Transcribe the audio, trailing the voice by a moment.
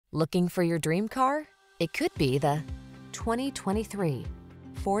Looking for your dream car? It could be the 2023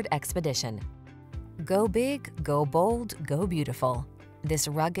 Ford Expedition. Go big, go bold, go beautiful. This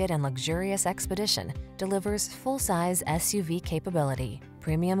rugged and luxurious Expedition delivers full-size SUV capability,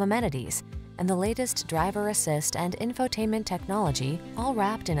 premium amenities, and the latest driver assist and infotainment technology, all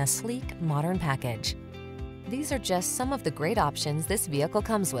wrapped in a sleek, modern package. These are just some of the great options this vehicle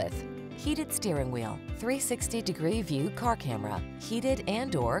comes with: heated steering wheel, 360-degree view car camera, heated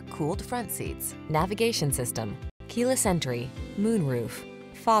and/or cooled front seats, navigation system, keyless entry, moonroof,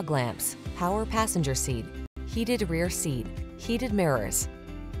 fog lamps, power passenger seat, heated rear seat, heated mirrors.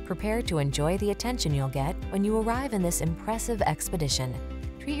 Prepare to enjoy the attention you'll get when you arrive in this impressive Expedition.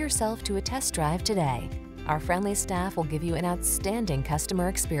 Treat yourself to a test drive today. Our friendly staff will give you an outstanding customer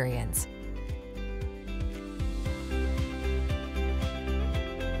experience.